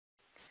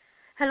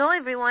Hello,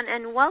 everyone,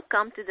 and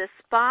welcome to the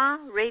Spa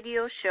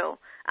Radio Show.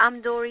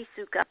 I'm Dori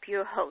Sukup,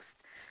 your host.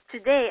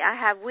 Today, I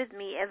have with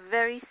me a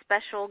very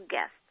special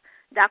guest,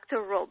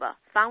 Dr. Roba,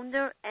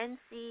 founder and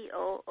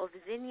CEO of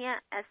Zinnia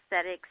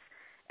Aesthetics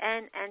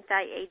and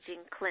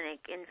Anti-Aging Clinic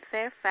in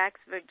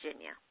Fairfax,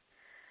 Virginia.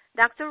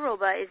 Dr.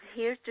 Roba is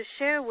here to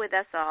share with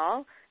us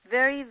all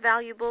very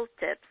valuable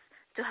tips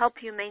to help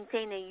you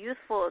maintain a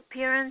youthful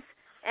appearance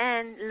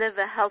and live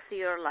a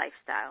healthier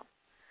lifestyle.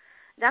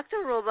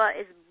 Dr. Roba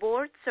is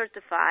board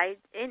certified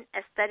in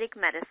aesthetic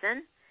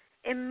medicine,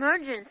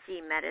 emergency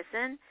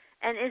medicine,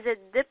 and is a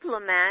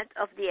diplomat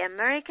of the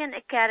American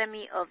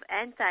Academy of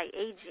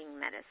Anti-Aging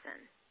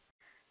Medicine.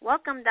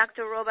 Welcome,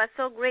 Dr. Roba.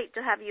 So great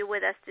to have you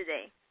with us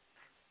today.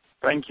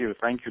 Thank you.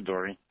 Thank you,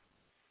 Dori.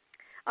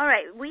 All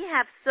right. We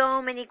have so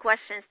many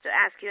questions to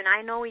ask you, and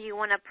I know you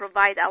want to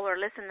provide our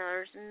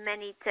listeners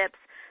many tips.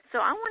 So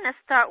I want to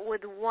start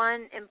with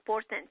one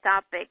important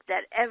topic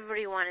that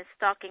everyone is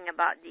talking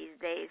about these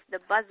days.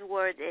 The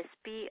buzzword is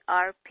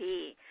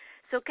PRP.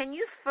 So can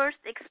you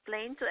first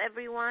explain to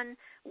everyone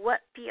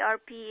what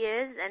PRP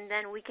is, and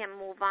then we can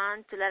move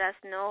on to let us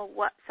know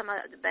what some of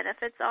the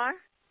benefits are?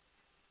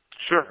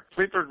 Sure.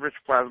 Platelet Rich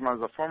Plasma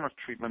is a form of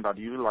treatment that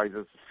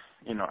utilizes,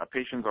 a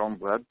patient's own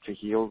blood to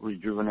heal,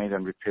 rejuvenate,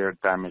 and repair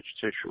damaged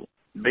tissue.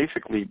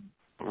 Basically,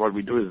 what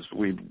we do is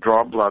we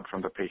draw blood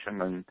from the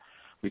patient and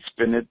we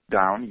spin it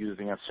down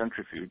using a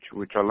centrifuge,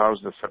 which allows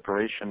the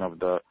separation of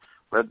the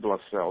red blood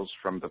cells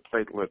from the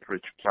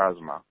platelet-rich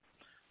plasma,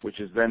 which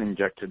is then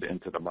injected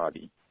into the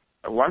body.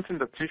 Once in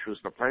the tissues,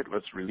 the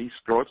platelets release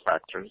growth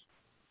factors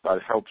that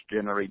help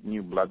generate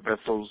new blood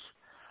vessels,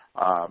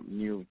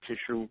 new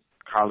tissue,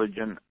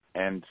 collagen,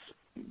 and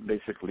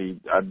basically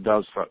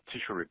does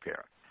tissue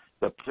repair.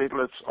 The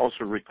platelets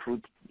also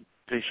recruit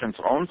patients'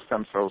 own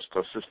stem cells to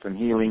assist in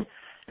healing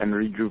and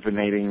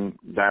rejuvenating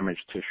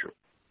damaged tissue.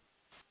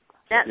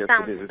 That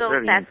sounds so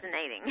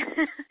fascinating.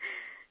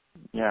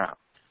 Yeah.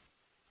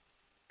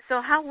 So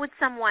how would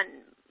someone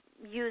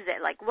use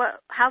it?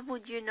 How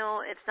would you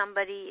know if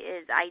somebody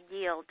is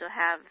ideal to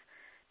have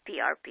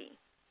PRP?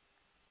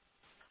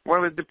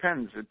 Well, it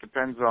depends. It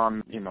depends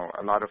on,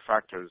 a lot of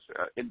factors.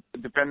 It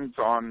depends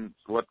on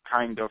what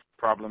kind of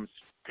problems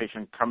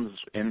patient comes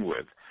in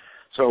with.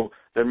 So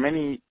there are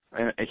many,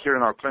 here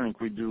in our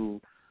clinic we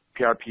do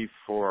PRP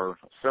for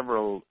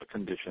several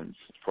conditions,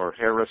 for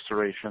hair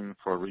restoration,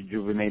 for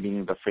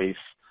rejuvenating the face,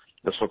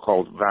 the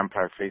so-called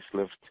vampire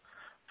facelift,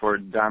 for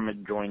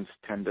damaged joints,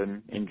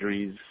 tendon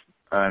injuries,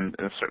 and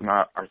certain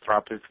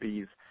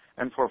arthropathies,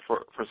 and for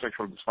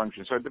sexual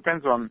dysfunction. So it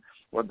depends on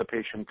what the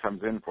patient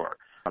comes in for.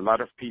 A lot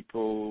of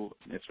people,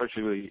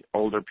 especially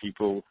older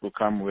people, who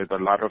come with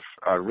a lot of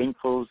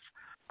wrinkles,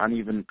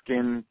 uneven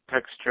skin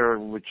texture,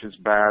 which is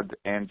bad,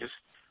 and just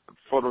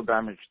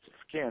photo-damaged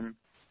skin,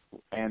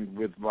 and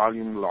with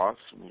volume loss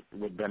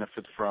would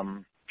benefit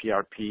from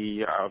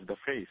PRP of the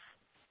face.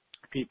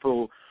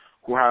 People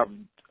who have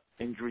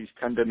injuries,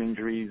 tendon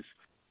injuries,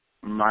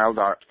 mild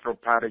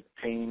arthropathic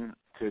pain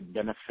could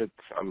benefit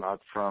a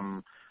lot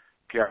from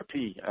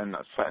PRP, and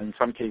in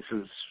some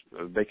cases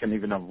they can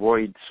even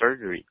avoid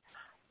surgery.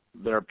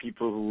 There are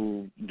people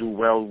who do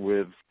well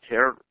with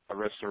hair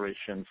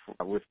restoration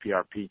with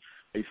PRP.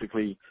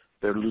 Basically,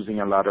 they're losing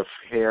a lot of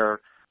hair,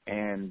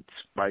 and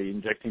by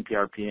injecting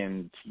PRP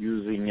and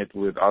using it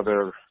with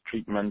other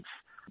treatments,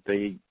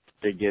 they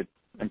get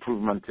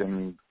improvement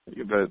in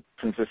the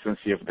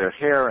consistency of their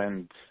hair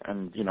and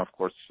of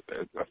course,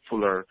 a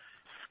fuller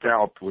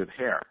scalp with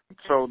hair.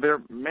 So there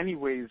are many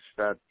ways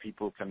that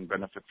people can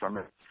benefit from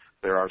it.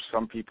 There are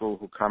some people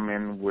who come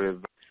in with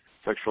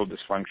sexual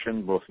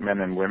dysfunction, both men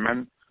and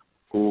women,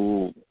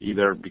 who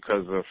either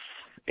because of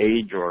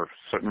age or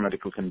certain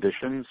medical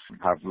conditions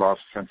have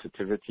lost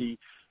sensitivity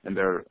in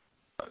their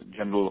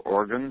genital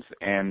organs,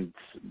 and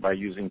by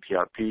using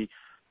PRP,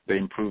 they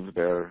improve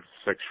their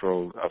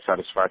sexual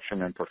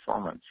satisfaction and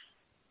performance.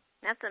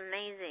 That's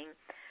amazing.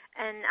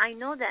 And I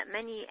know that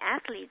many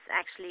athletes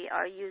actually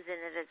are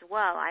using it as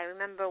well. I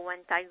remember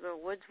when Tiger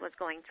Woods was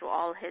going through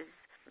all his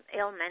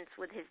ailments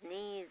with his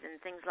knees and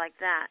things like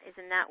that.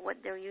 Isn't that what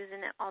they're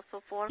using it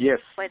also for? Yes,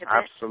 quite a bit?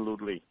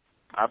 Absolutely.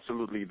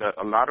 Absolutely.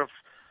 A lot of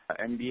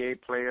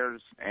NBA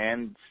players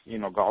and,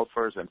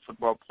 golfers and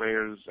football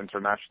players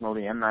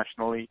internationally and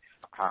nationally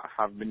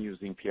have been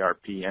using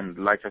PRP. And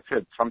like I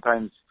said,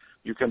 sometimes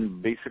you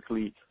can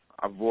basically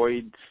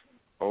avoid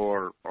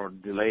or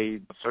delay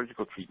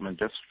surgical treatment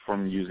just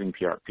from using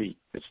PRP.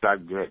 It's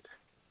that good.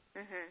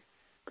 Mm-hmm.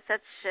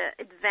 Such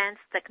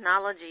advanced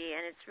technology,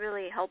 and it's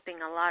really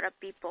helping a lot of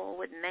people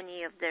with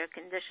many of their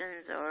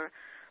conditions or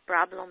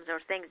problems or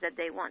things that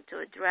they want to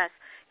address.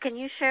 Can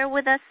you share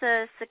with us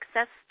a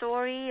success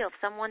story of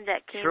someone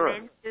that came Sure.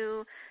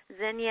 into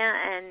Zinnia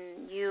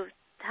and you've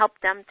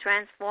helped them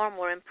transform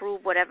or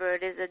improve whatever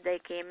it is that they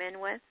came in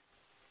with?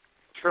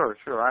 Sure.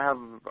 I have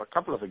a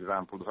couple of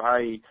examples.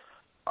 I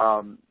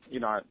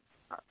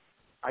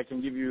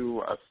can give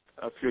you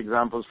a few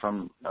examples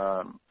from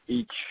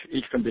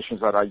each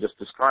conditions that I just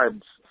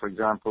described. For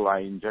example, I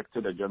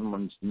injected a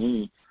gentleman's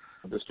knee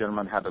This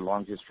gentleman had a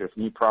long history of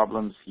knee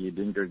problems. He had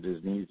injured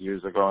his knees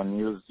years ago, and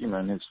he was,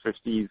 in his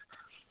 50s,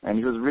 and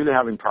he was really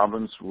having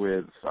problems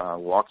with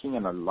walking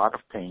and a lot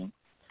of pain.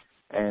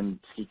 And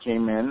he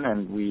came in,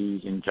 and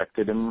we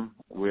injected him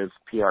with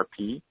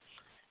PRP,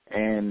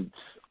 and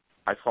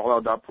I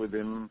followed up with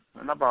him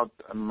in about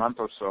a month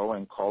or so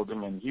and called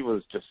him, and he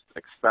was just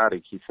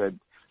ecstatic. He said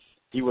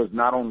he was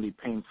not only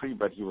pain-free,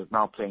 but he was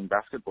now playing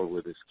basketball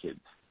with his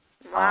kids.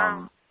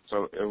 Wow.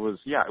 So it was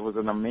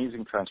an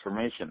amazing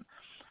transformation.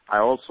 I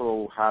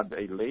also had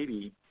a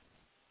lady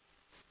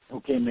who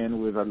came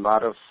in with a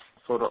lot of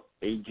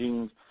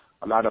photo-aging,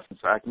 a lot of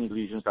acne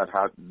lesions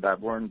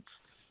that weren't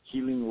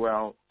healing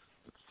well,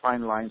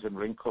 fine lines and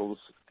wrinkles,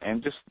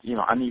 and just,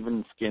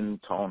 uneven skin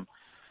tone.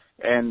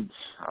 And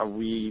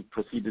we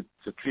proceeded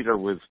to treat her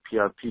with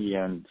PRP,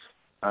 and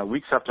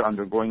weeks after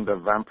undergoing the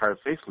vampire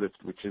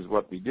facelift, which is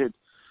what we did,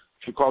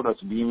 she called us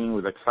beaming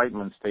with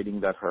excitement,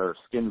 stating that her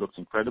skin looks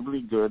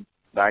incredibly good,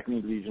 the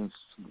acne lesions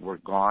were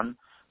gone,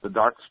 the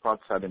dark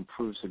spots had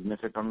improved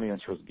significantly,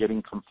 and she was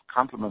getting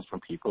compliments from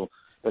people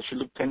that she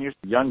looked 10 years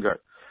younger.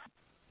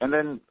 And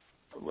then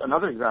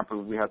another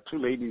example, we had two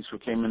ladies who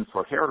came in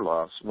for hair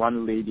loss.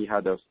 One lady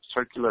had a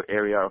circular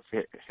area of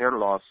hair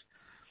loss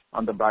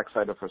on the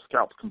backside of her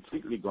scalp,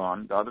 completely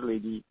gone. The other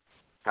lady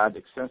had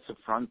extensive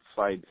front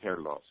side hair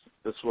loss.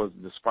 This was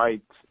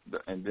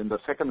and in the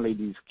second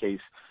lady's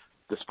case,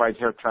 despite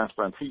hair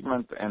transplant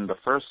treatment, and the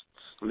first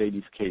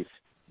lady's case,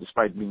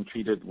 despite being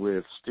treated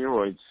with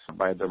steroids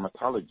by a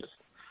dermatologist.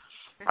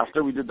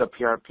 After we did the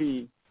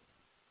PRP,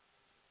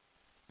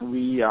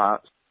 we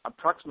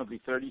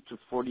approximately 30 to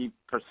 40%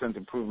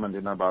 improvement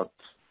in about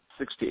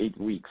 6 to 8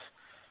 weeks.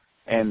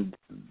 And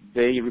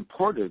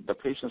the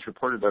patients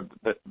reported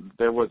that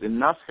there was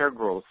enough hair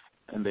growth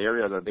in the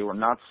area that they were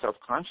not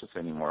self-conscious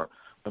anymore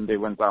when they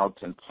went out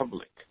in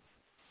public.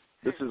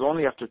 This is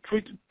only after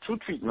two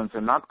treatments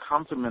and not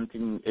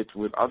complementing it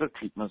with other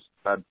treatments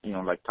that,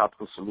 like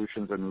topical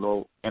solutions and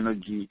low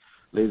energy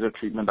laser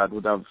treatment that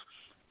would have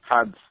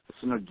had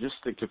a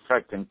synergistic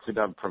effect and could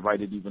have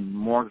provided even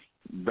more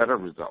better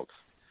results.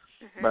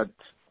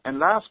 And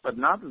last but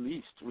not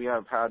least, we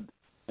have had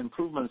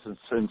improvements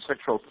in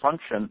sexual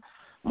function,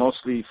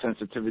 mostly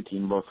sensitivity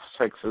in both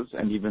sexes,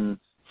 and even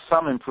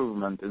some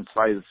improvement in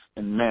size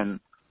in men,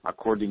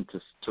 according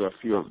to a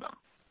few of them.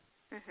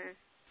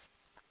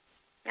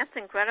 That's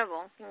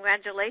incredible.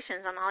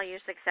 Congratulations on all your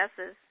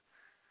successes.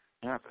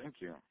 Yeah, thank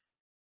you.